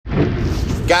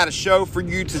Got a show for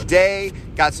you today.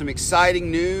 Got some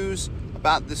exciting news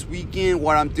about this weekend,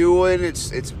 what I'm doing. It's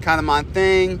kind of my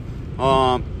thing.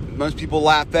 Most people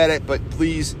laugh at it, but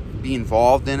please be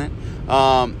involved in it.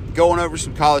 Going over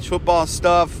some college football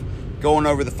stuff. Going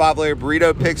over the 5-layer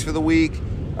burrito picks for the week.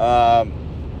 Yeah,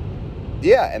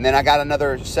 and then I got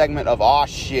another segment of aw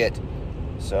shit.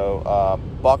 So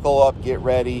buckle up, get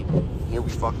ready. Here we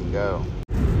fucking go.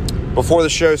 Before the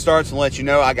show starts, I'll let you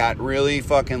know I got really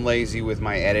fucking lazy with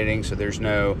my editing, so there's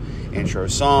no intro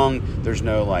song, there's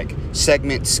no like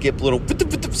segment skip little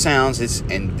sounds. It's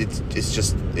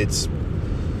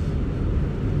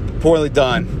poorly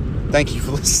done. Thank you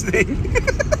for listening.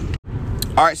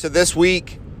 All right, so this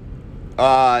week,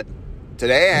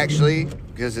 today actually,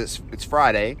 because it's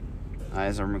Friday,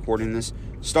 as I'm recording this,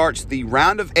 starts the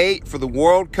round of 8 for the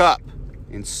World Cup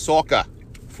in soccer,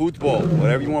 football,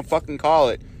 whatever you want to fucking call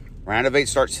it. Round of 8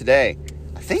 starts today.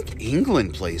 I think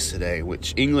England plays today,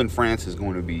 which England-France is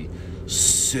going to be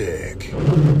sick.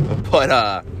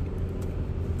 But,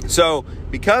 so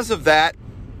because of that,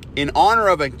 in honor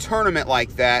of a tournament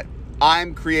like that,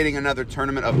 I'm creating another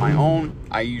tournament of my own.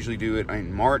 I usually do it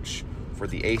in March for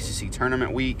the ACC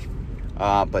tournament week.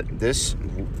 But this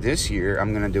year,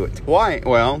 I'm going to do it twice.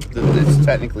 Well, it's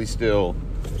technically still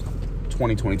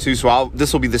 2022, so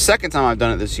this will be the second time I've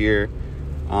done it this year.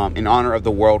 In honor of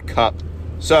the World Cup.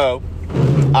 So,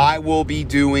 I will be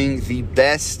doing the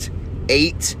best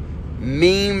 8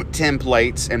 meme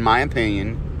templates, in my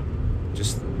opinion.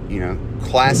 Just,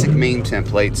 classic meme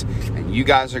templates. And you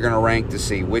guys are going to rank to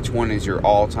see which one is your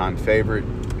all-time favorite.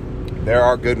 There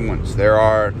are good ones. There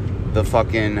are the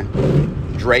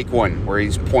fucking Drake one, where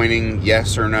he's pointing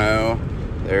yes or no.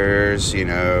 There's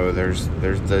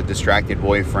the distracted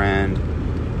boyfriend.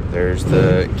 There's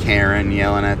the Karen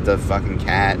yelling at the fucking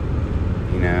cat.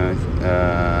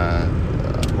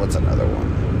 What's another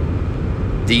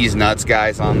one? These nuts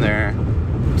guys on there.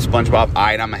 SpongeBob,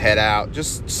 alright, I'm a head out.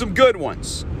 Just some good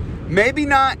ones. Maybe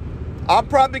not. I'm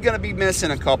probably going to be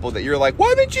missing a couple that you're like,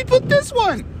 why didn't you put this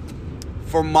one?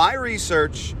 From my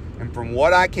research and from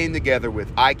what I came together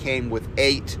with, I came with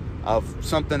 8 of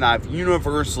something I've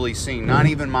universally seen. Not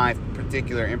even my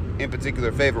in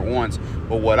particular favorite ones,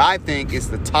 but what I think is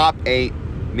the top 8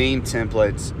 meme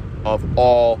templates of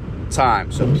all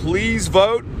time. So please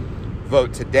vote.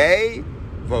 Vote today,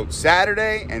 vote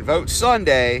Saturday, and vote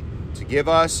Sunday to give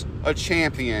us a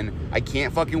champion. I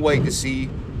can't fucking wait to see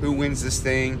who wins this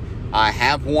thing. I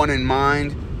have one in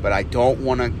mind, but I don't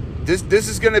want to... This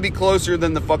is going to be closer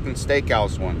than the fucking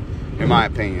steakhouse one, in my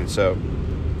opinion. So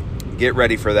get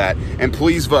ready for that. And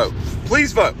please vote.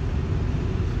 Please vote.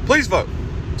 Please vote.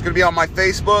 It's going to be on my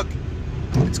Facebook.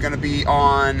 It's going to be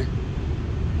on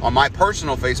my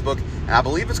personal Facebook. And I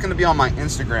believe it's going to be on my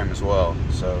Instagram as well.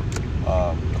 So,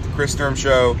 the Chris Sturm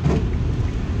Show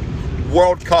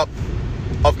World Cup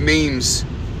of Memes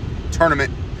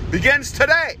tournament begins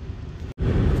today.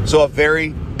 So a very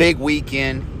big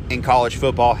weekend in college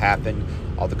football happened.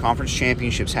 All the conference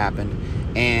championships happened.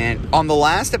 And on the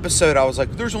last episode, I was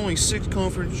like, there's only 6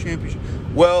 conference championships.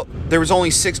 Well, there was only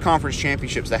 6 conference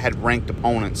championships that had ranked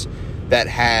opponents that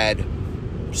had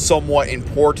somewhat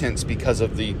importance because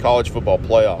of the college football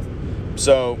playoff.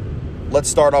 So let's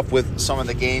start off with some of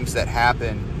the games that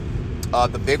happened.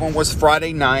 The big one was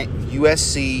Friday night.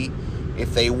 USC,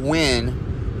 if they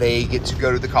win, they get to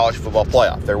go to the college football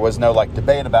playoff. There was no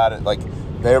debate about it.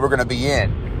 They were going to be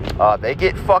in. They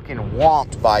get fucking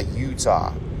whomped by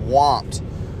Utah. Whomped.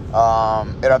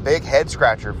 And a big head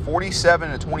scratcher.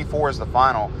 47-24 is the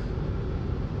final.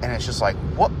 And it's just like,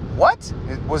 what?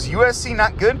 Was USC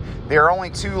not good? Their only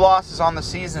 2 losses on the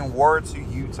season were to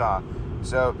Utah.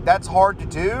 So that's hard to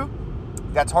do.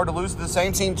 That's hard to lose to the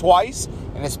same team twice.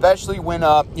 And especially when,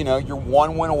 you're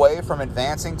 1 win away from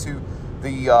advancing to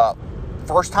the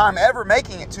first time ever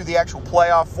making it to the actual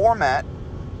playoff format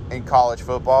in college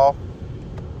football.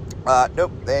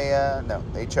 Nope,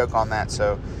 they choke on that.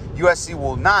 So USC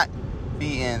will not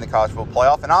be in the college football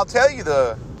playoff. And I'll tell you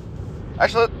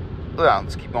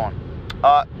let's keep going.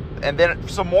 And then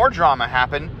some more drama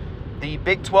happened. The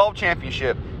Big 12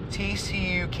 championship,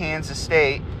 TCU, Kansas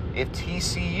State. If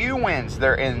TCU wins,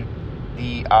 they're in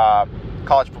the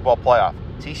college football playoff.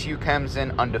 TCU comes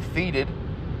in undefeated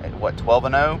at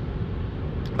 12-0.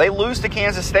 They lose to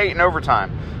Kansas State in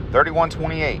overtime,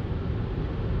 31-28.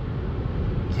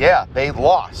 Yeah, they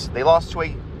lost. They lost to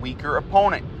a weaker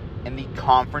opponent in the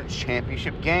conference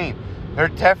championship game. They're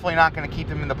definitely not going to keep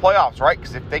them in the playoffs, right?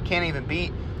 Because if they can't even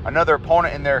beat another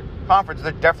opponent in their conference,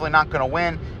 they're definitely not going to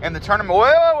win in the tournament.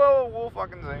 We'll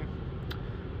fucking see.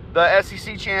 The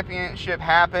SEC championship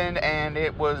happened, and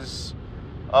it was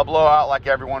a blowout like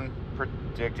everyone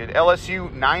predicted.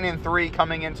 LSU 9-3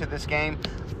 coming into this game,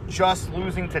 just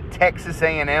losing to Texas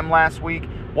A&M last week.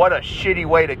 What a shitty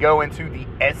way to go into the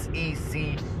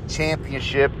SEC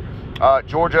championship.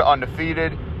 Georgia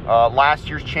undefeated, last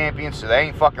year's champions, so they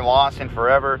ain't fucking lost in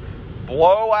forever.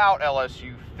 Blow out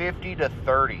LSU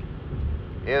 50-30.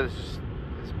 It's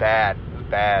bad. It was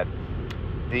bad.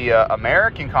 The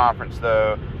American Conference,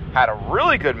 though, had a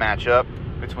really good matchup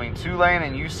between Tulane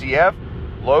and UCF.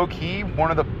 Low key,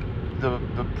 one of the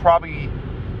probably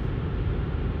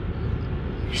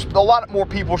a lot more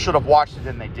people should have watched it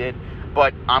than they did,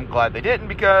 but I'm glad they didn't,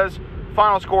 because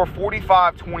final score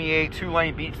 45-28.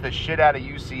 Tulane beats the shit out of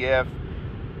UCF.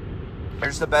 They're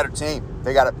just a better team.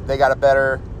 They got a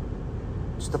better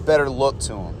look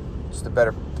to them. Just a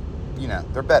better,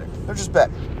 they're better. They're just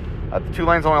better.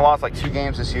 Tulane's only lost like 2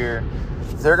 games this year.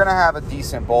 They're gonna have a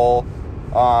decent bowl.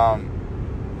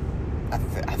 I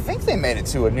think they made it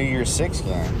to a New Year's Six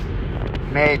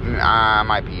game. Maybe I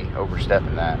might be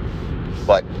overstepping that,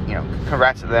 but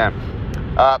congrats to them.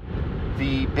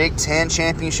 The Big Ten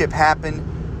championship happened.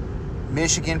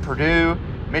 Michigan, Purdue.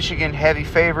 Michigan heavy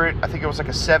favorite. I think it was like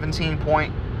a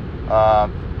 17-point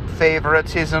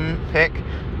favoritism pick.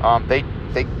 They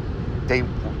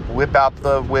whip out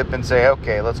the whip and say,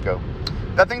 okay, let's go.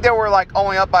 I think they were like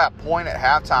only up by a point at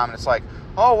halftime, and it's like,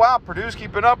 oh wow, Purdue's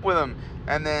keeping up with them.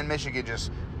 And then Michigan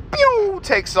just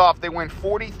takes off. They win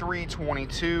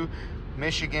 43-22.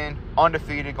 Michigan,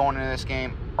 undefeated going into this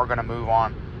game, are going to move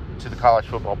on to the college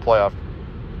football playoff.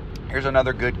 Here's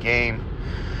another good game.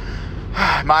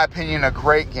 In my opinion, a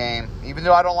great game. Even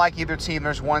though I don't like either team,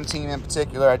 there's one team in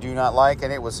particular I do not like,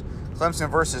 and it was Clemson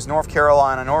versus North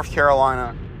Carolina. North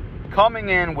Carolina coming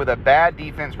in with a bad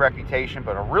defense reputation,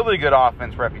 but a really good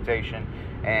offense reputation,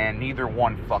 and neither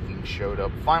one fucking showed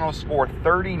up. Final score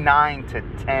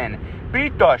 39-10.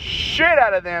 Beat the shit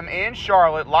out of them in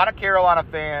Charlotte. A lot of Carolina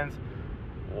fans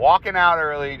walking out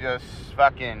early, just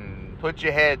fucking put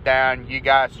your head down. You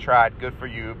guys tried. Good for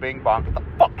you. Bing bong. Get the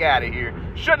fuck out of here.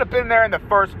 Shouldn't have been there in the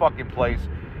first fucking place.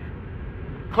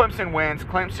 Clemson wins.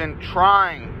 Clemson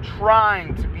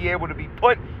trying to be able to be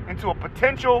put into a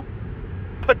potential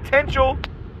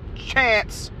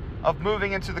chance of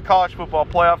moving into the college football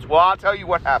playoffs. Well, I'll tell you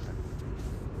what happened.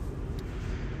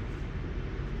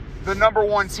 The number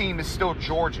 1 team is still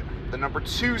Georgia. The number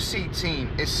 2 seed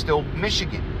team is still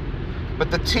Michigan.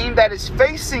 But the team that is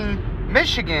facing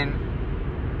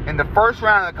Michigan in the first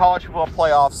round of the college football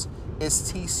playoffs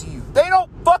is TCU. They don't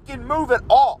fucking move at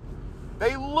all.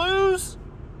 They lose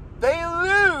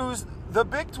the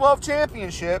Big 12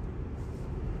 championship,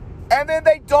 and then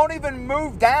they don't even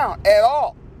move down at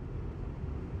all.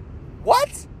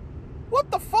 What?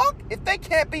 What the fuck? If they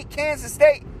can't beat Kansas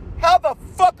State, how the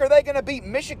fuck are they going to beat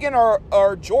Michigan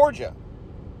or Georgia?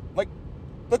 Like,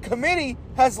 the committee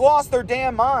has lost their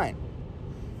damn mind.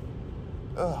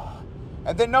 Ugh.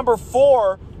 And then number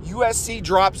 4, USC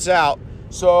drops out.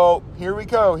 So here we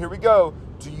go.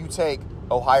 Do you take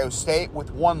Ohio State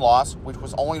with 1 loss, which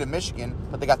was only to Michigan,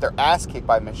 but they got their ass kicked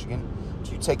by Michigan?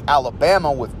 Do you take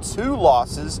Alabama with 2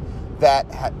 losses that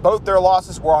had, both their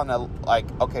losses were on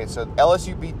so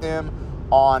LSU beat them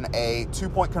on a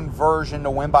 2-point conversion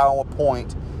to win by 1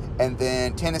 point, and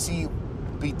then Tennessee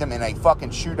beat them in a fucking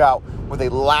shootout with a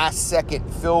last-second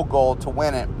field goal to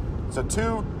win it. So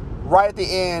 2 right at the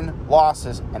end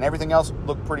losses, and everything else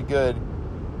looked pretty good.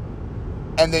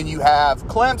 And then you have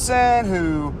Clemson,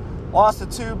 who lost the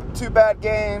two bad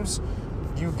games.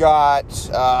 You got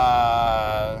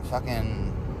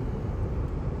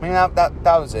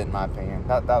that was it in my opinion.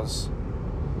 That was,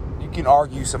 you can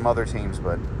argue some other teams,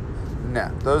 but no,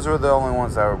 those are the only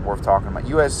ones that are worth talking about.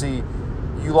 USC,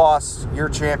 you lost your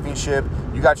championship,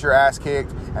 you got your ass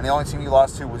kicked, and the only team you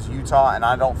lost to was Utah, and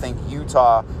I don't think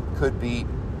Utah could beat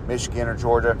Michigan or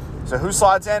Georgia. So who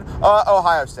slides in?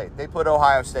 Ohio State. They put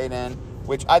Ohio State in,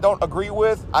 which I don't agree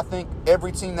with. I think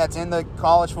every team that's in the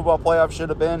college football playoff should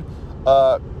have been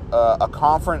a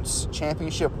conference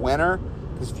championship winner.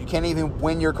 Because if you can't even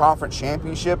win your conference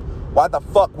championship, why the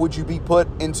fuck would you be put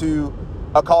into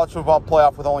a college football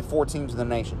playoff with only 4 teams in the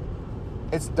nation?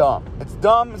 It's dumb. It's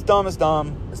dumb. I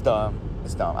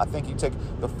think you take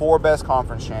the 4 best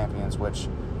conference champions, which,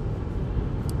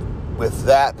 with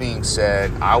that being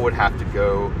said, I would have to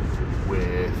go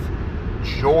with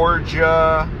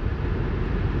Georgia,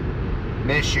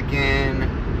 Michigan,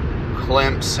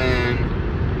 Clemson,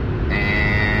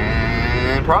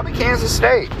 and probably Kansas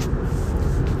State.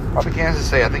 I think Kansas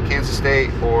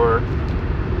State or...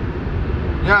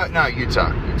 No,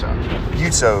 Utah.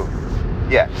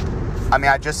 Yeah. I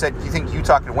mean, I just said you think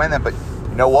Utah can win them, but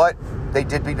you know what? They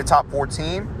did beat the top 4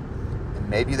 team, and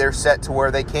maybe they're set to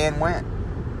where they can win.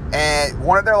 And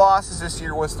one of their losses this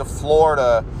year was to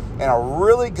Florida in a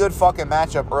really good fucking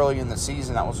matchup early in the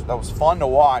season. That was fun to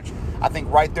watch. I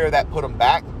think right there that put them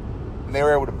back. And they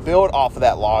were able to build off of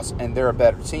that loss, and they're a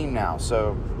better team now.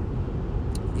 So,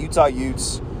 Utah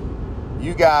Utes,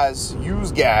 you guys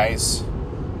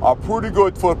are a pretty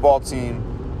good football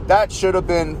team. That should have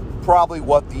been probably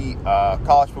what the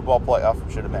college football playoff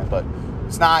should have been, but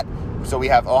it's not. So we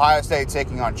have Ohio State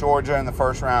taking on Georgia in the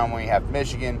first round. We have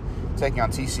Michigan taking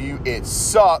on TCU. It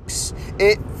sucks.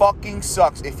 It fucking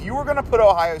sucks. If you were going to put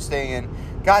Ohio State in,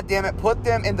 God damn it, put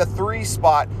them in the 3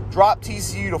 spot, drop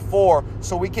TCU to 4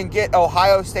 so we can get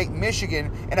Ohio State,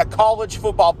 Michigan in a college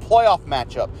football playoff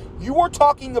matchup. You are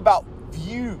talking about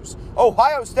views.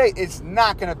 Ohio State is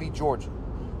not going to beat Georgia.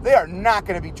 They are not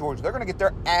going to beat Georgia. They're going to get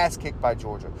their ass kicked by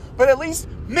Georgia. But at least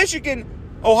Michigan,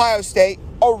 Ohio State,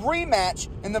 a rematch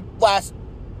in the last,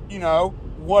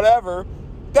 whatever.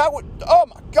 That would, oh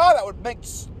my God, that would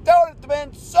have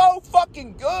been so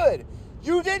fucking good.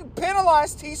 You didn't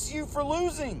penalize TCU for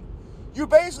losing. You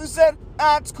basically said,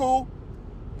 it's cool.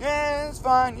 Yeah, it's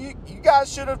fine. You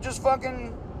guys should have just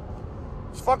fucking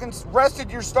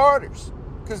rested your starters.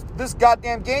 Because this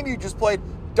goddamn game you just played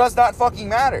does not fucking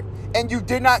matter. And you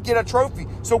did not get a trophy.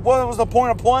 So what was the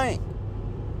point of playing?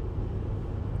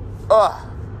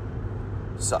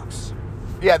 Sucks.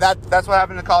 Yeah, that's what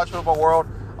happened in the college football world.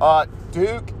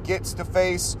 Duke gets to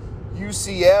face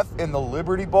UCF in the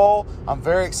Liberty Bowl. I'm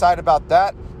very excited about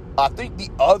that. I think the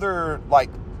other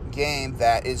game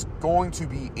that is going to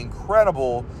be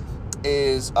incredible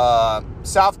is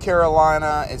South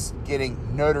Carolina is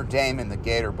getting Notre Dame in the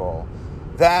Gator Bowl.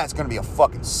 That's going to be a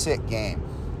fucking sick game.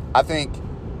 I think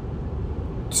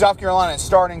South Carolina is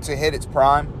starting to hit its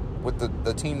prime with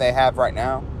the team they have right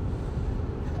now.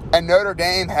 And Notre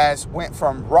Dame has went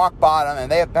from rock bottom, and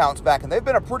they have bounced back, and they've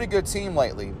been a pretty good team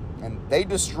lately. And they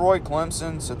destroyed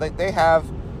Clemson, so they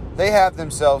have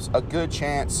themselves a good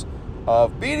chance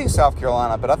of beating South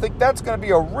Carolina. But I think that's going to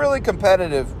be a really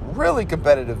competitive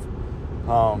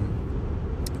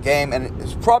game, and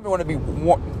it's probably going to be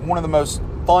one of the most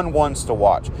fun ones to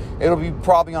watch. It'll be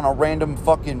probably on a random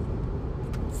fucking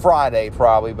Friday,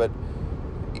 probably, but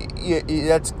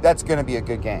yeah, that's going to be a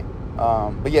good game.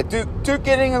 But yeah, Duke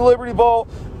getting a Liberty Bowl.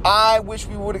 I wish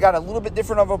we would have got a little bit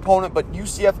different of an opponent, but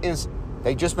UCF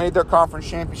they just made their conference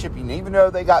championship. And even though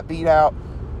they got beat out,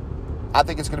 I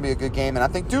think it's going to be a good game. And I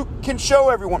think Duke can show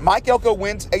everyone. Mike Elko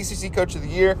wins ACC Coach of the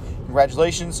Year.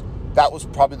 Congratulations. That was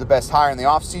probably the best hire in the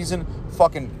offseason.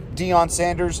 Fucking Deion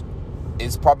Sanders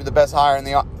is probably the best hire in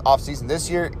the offseason this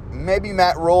year. Maybe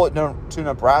Matt Rule to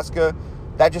Nebraska.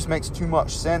 That just makes too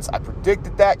much sense. I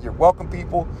predicted that. You're welcome,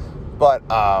 people. But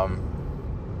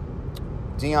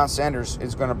Deion Sanders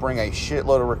is going to bring a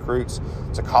shitload of recruits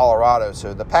to Colorado.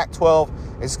 So the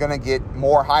Pac-12 is going to get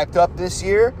more hyped up this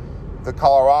year. The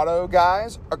Colorado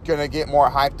guys are going to get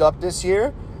more hyped up this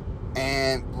year.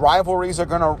 And rivalries are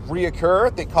going to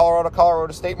reoccur. I think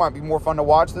Colorado State might be more fun to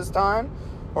watch this time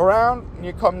around. And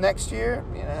you come next year,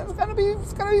 it's gonna be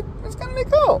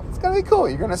cool. It's gonna be cool.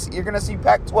 You're gonna see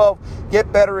Pac-12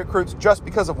 get better recruits just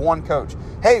because of one coach.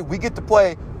 Hey, we get to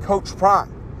play Coach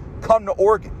Prime. Come to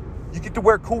Oregon. You get to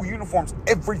wear cool uniforms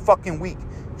every fucking week.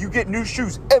 You get new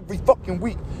shoes every fucking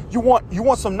week. You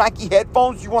want some Nike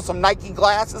headphones? You want some Nike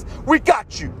glasses? We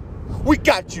got you.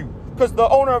 Because the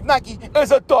owner of Nike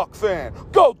is a Duck fan.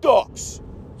 Go Ducks!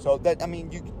 So it's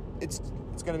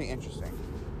going to be interesting.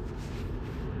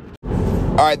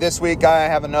 All right, this week I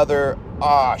have another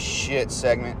shit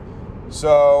segment.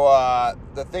 So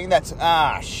the thing that's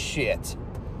shit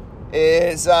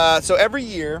is so every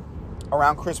year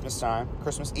around Christmas time,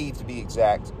 Christmas Eve to be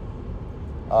exact,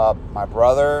 my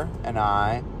brother and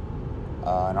I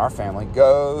and our family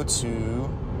go to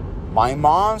my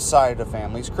mom's side of the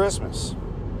family's Christmas.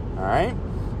 All right?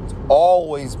 It's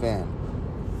always been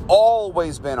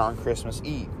on Christmas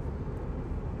Eve.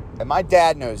 And my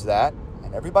dad knows that,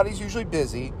 and everybody's usually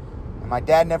busy, and my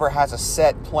dad never has a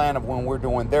set plan of when we're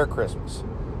doing their Christmas.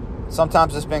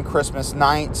 Sometimes it's been Christmas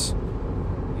night,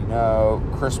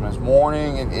 Christmas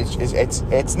morning, and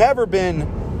it's never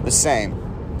been the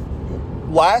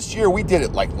same. Last year we did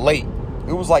it late.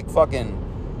 It was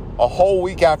fucking a whole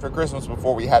week after Christmas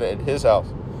before we had it at his house,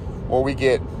 where we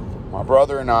get my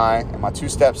brother and I and my two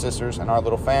stepsisters and our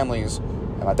little families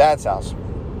at my dad's house.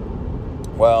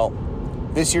 Well,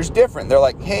 this year's different. They're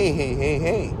like,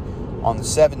 hey, on the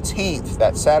 17th,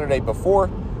 that Saturday before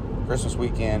Christmas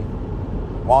weekend,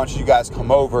 why don't you guys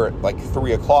come over at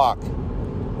 3 o'clock?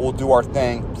 We'll do our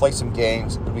thing, play some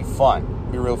games. It'll be fun.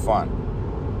 It'll be real fun.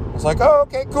 I was like, oh,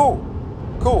 okay, cool.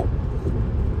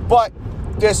 But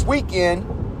this weekend,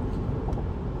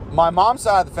 my mom's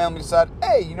side of the family decided,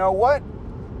 hey, you know what?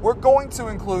 We're going to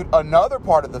include another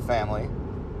part of the family,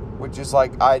 which is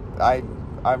like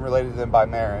I'm related to them by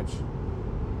marriage,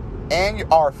 and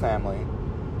our family,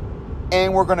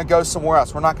 and we're going to go somewhere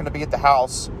else. We're not going to be at the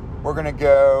house. We're going to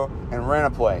go and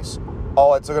rent a place.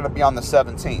 Oh, it's going to be on the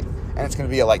 17th, and it's going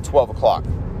to be at like 12 o'clock.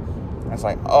 And it's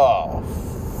like, oh,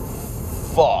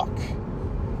 fuck.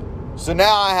 So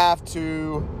now I have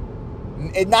to,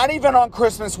 not even on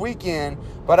Christmas weekend,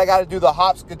 but I got to do the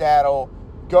hop skedaddle,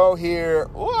 go here,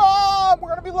 whoa, we're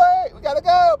going to be late, we got to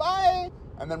go, bye,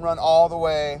 and then run all the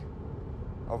way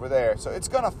over there. So it's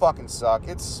going to fucking suck.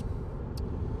 It's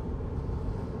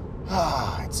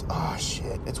oh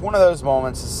shit. It's one of those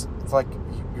moments, it's like,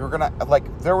 you're going to, like,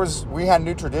 we had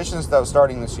new traditions that was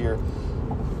starting this year.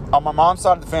 On my mom's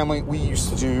side of the family, we used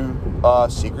to do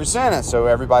Secret Santa, so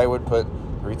everybody would put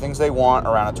 3 things they want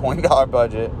around a $20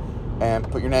 budget and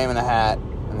put your name in a hat,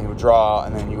 and you would draw,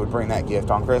 and then you would bring that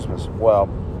gift on Christmas. Well,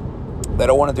 they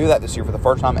don't want to do that this year for the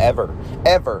first time ever.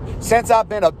 Since I've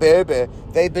been a baby,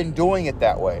 they've been doing it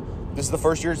that way. This is the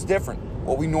first year it's different.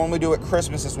 What we normally do at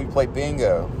Christmas is we play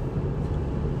bingo.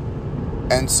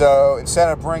 And so instead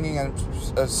of bringing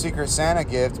a Secret Santa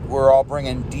gift, we're all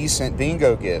bringing decent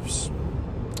bingo gifts.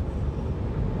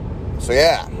 So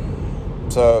yeah.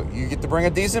 So you get to bring a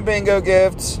decent bingo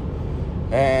gift,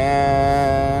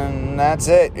 and that's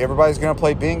it. Everybody's going to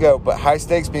play bingo, but high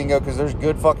stakes bingo, because there's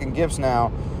good fucking gifts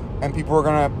now, and people are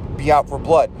going to be out for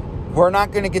blood. We're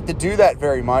not going to get to do that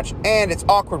very much, and it's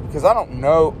awkward because I don't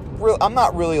know, I'm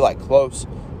not really like close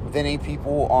with any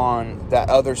people on that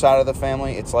other side of the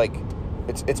family. It's like,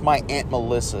 it's my Aunt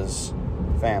Melissa's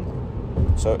family.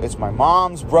 So it's my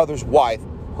mom's brother's wife,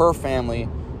 her family,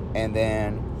 and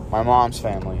then my mom's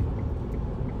family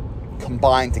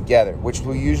combined together, which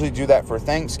we usually do that for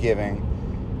Thanksgiving,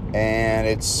 and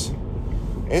it's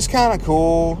kind of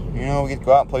cool. You know, we get to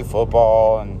go out and play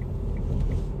football, and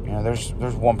you know, there's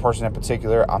one person in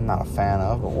particular I'm not a fan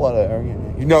of, but whatever.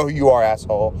 You know who you are,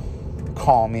 asshole.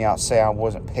 Call me out, say I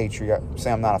wasn't patriot,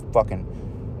 say I'm not a fucking,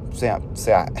 say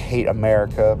I hate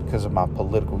America because of my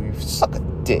political views. Suck a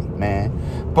dick,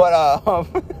 man. But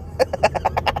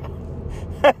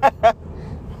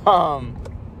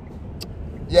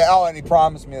yeah, oh, and he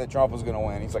promised me that Trump was going to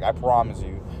win. He's like, I promise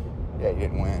you. Yeah, you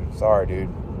didn't win. Sorry, dude.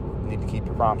 You need to keep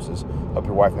your promises. Hope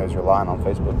your wife knows you're lying on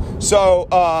Facebook. So,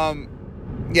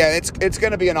 yeah, it's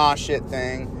going to be an aw shit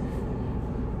thing.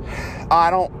 I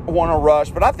don't want to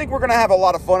rush, but I think we're going to have a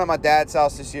lot of fun at my dad's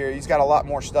house this year. He's got a lot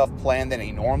more stuff planned than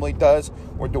he normally does.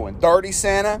 We're doing Dirty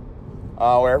Santa,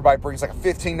 where everybody brings like a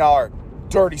 $15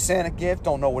 Dirty Santa gift.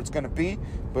 Don't know what it's going to be,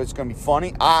 but it's going to be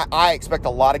funny. I expect a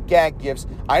lot of gag gifts.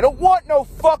 I don't want no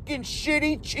fucking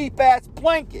shitty, cheap-ass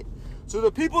blanket. So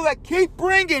the people that keep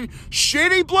bringing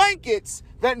shitty blankets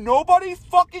that nobody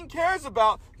fucking cares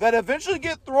about, that eventually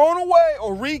get thrown away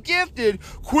or re-gifted,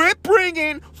 quit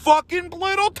bringing fucking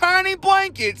little tiny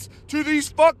blankets to these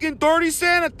fucking Dirty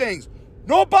Santa things.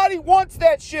 Nobody wants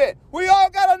that shit. We all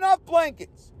got enough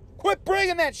blankets. Quit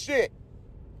bringing that shit.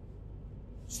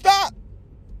 Stop.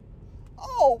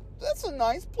 Oh, that's a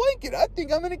nice blanket. I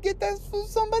think I'm going to get that for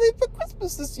somebody for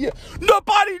Christmas this year.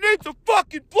 Nobody needs a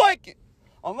fucking blanket.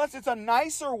 Unless it's a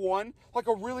nicer one, like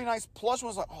a really nice plush one.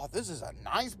 It's like, oh, this is a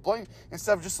nice blanket.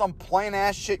 Instead of just some plain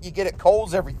ass shit you get at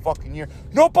Kohl's every fucking year.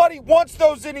 Nobody wants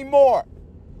those anymore.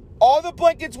 All the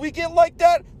blankets we get like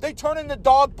that, they turn into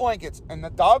dog blankets. And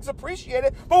the dogs appreciate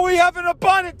it, but we have an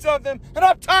abundance of them. And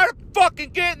I'm tired of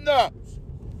fucking getting those.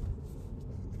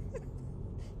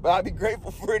 But I'd be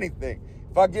grateful for anything.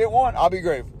 If I get one, I'll be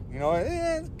grateful. You know,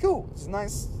 it's cool. It's a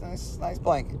nice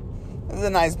blanket. It's a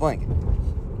nice blanket.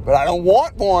 But I don't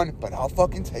want one, but I'll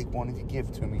fucking take one if you give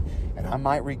it to me. And I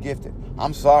might re-gift it.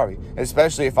 I'm sorry.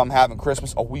 Especially if I'm having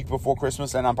Christmas a week before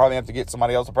Christmas and I'm probably have to get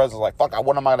somebody else a present. Like, fuck,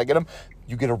 what am I going to get them?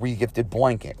 You get a re-gifted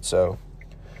blanket. So,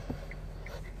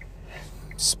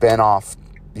 spin off,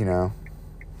 you know,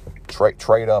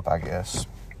 trade up, I guess.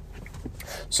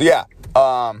 So, yeah.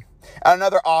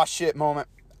 Another aw shit moment.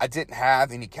 I didn't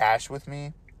have any cash with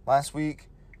me last week.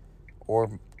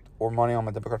 Or money on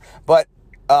my debit card. But,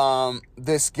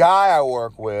 this guy I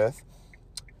work with,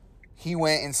 he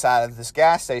went inside of this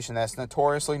gas station that's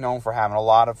notoriously known for having a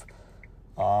lot of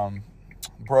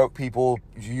broke people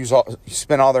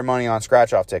spend all their money on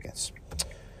scratch-off tickets.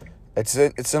 It's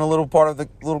in a little part of the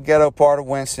little ghetto part of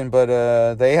Winston,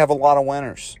 but they have a lot of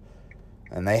winners,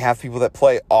 and they have people that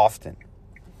play often.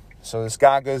 So this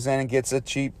guy goes in and gets a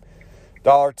cheap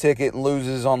dollar ticket and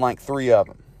loses on like 3 of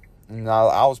them. And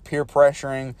I was peer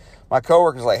pressuring my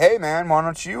coworkers, like, hey, man, why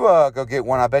don't you go get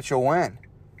one? I bet you'll win.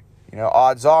 You know,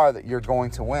 odds are that you're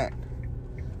going to win.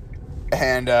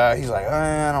 And he's like,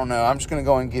 I don't know. I'm just going to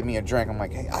go and get me a drink. I'm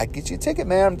like, hey, I get you a ticket,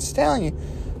 man. I'm just telling you.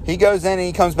 He goes in and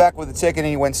he comes back with a ticket and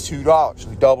he wins $2.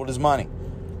 He doubled his money.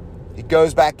 He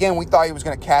goes back in. We thought he was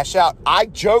going to cash out. I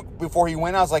joked before he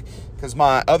went. I was like, because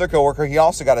my other coworker, he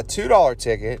also got a $2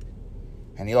 ticket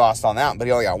and he lost on that, but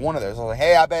he only got one of those. I was like,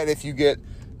 hey, I bet if you get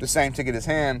the same ticket as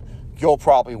him, you'll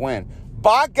probably win.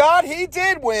 By God, he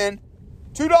did win.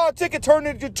 $2 ticket turned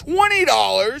into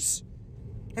 $20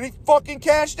 and he fucking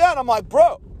cashed out. I'm like,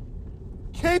 bro,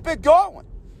 keep it going.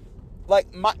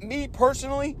 Like, me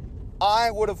personally,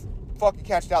 I would have fucking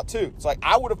cashed out too. It's like,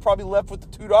 I would have probably left with the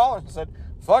 $2 and said,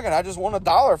 fuck it, I just won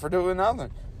 $1 for doing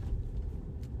nothing.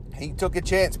 He took a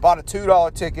chance, bought a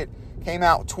 $2 ticket, came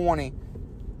out with 20.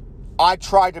 I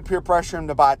tried to peer pressure him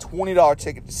to buy a $20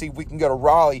 ticket to see if we can go to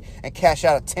Raleigh and cash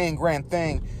out a 10 grand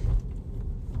thing.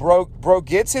 Bro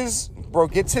gets his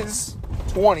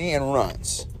 20 and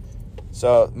runs.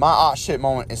 So my shit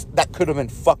moment is that could have been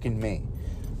fucking me.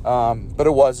 But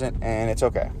it wasn't, and it's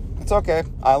okay. It's okay.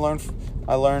 I learned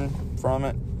from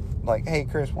it. Like, hey,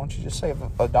 Chris, why don't you just save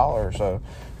 $1 or so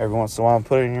every once in a while and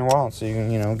put it in your wallet so you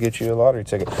can, get you a lottery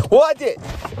ticket. Well, I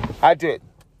did.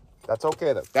 That's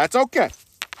okay, though. That's okay.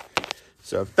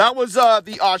 So that was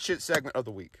the odd shit segment of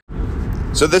the week.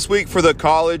 So this week for the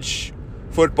college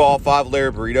football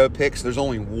 5-layer burrito picks, there's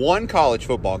only one college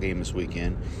football game this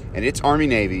weekend, and it's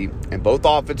Army-Navy, and both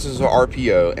offenses are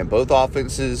RPO, and both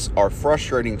offenses are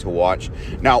frustrating to watch.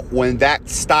 Now, when that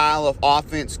style of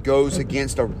offense goes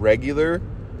against a regular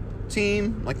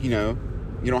team, like, you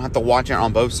don't have to watch it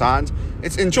on both sides,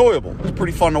 it's enjoyable. It's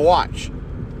pretty fun to watch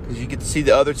because you get to see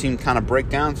the other team kind of break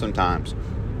down sometimes.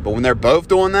 But when they're both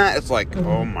doing that, it's like,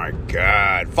 oh my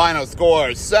God, final score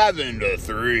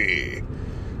 7-3.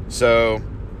 So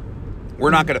we're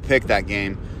not going to pick that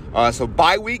game. So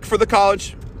bye week for the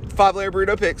college 5-layer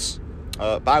burrito picks.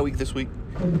 Bye week this week.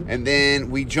 And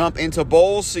then we jump into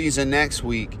bowl season next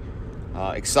week.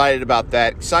 Excited about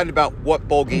that. Excited about what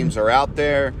bowl games are out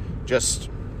there. Just,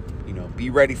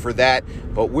 be ready for that.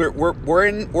 But we're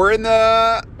in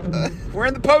the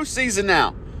postseason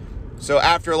now. So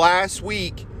after last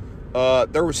week,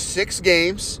 there were 6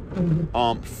 games.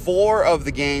 4 of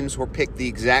the games were picked the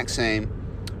exact same.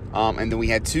 And then we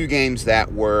had 2 games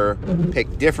that were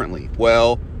picked differently.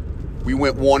 Well, we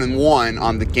went 1-1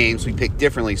 on the games we picked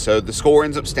differently. So the score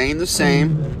ends up staying the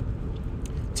same.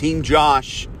 Team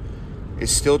Josh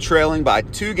is still trailing by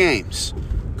 2 games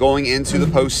going into the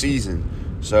postseason.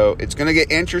 So it's going to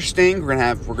get interesting. We're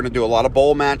going to do a lot of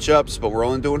bowl matchups, but we're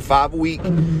only doing 5 a week.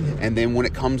 And then when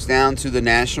it comes down to the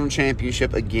national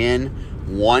championship, again,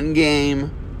 1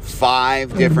 game,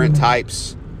 5 different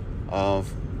types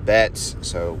of bets.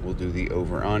 So we'll do the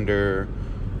over-under,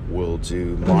 we'll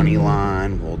do money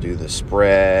line, we'll do the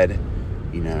spread.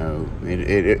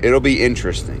 It'll be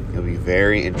interesting. It'll be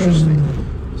very interesting.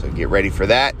 So get ready for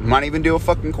that. Might even do a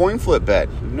fucking coin flip bet.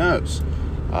 Who knows?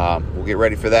 We'll get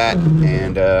ready for that,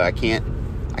 and I can't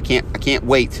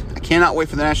wait. I cannot wait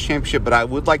for the national championship, but I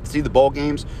would like to see the bowl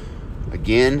games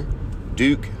again.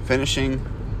 Duke finishing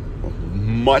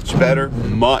much better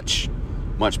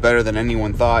than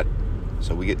anyone thought.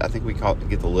 So we get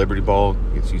the Liberty Bowl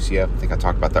against UCF. I think I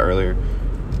talked about that earlier.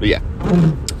 But yeah,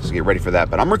 so get ready for that.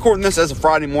 But I'm recording this as a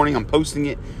Friday morning. I'm posting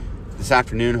it this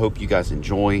afternoon. Hope you guys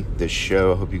enjoy this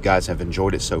show. I hope you guys have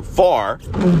enjoyed it so far,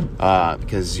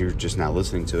 because you're just now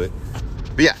listening to it.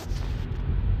 But yeah,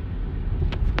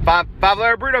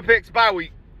 5-layer burrito picks bye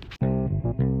week.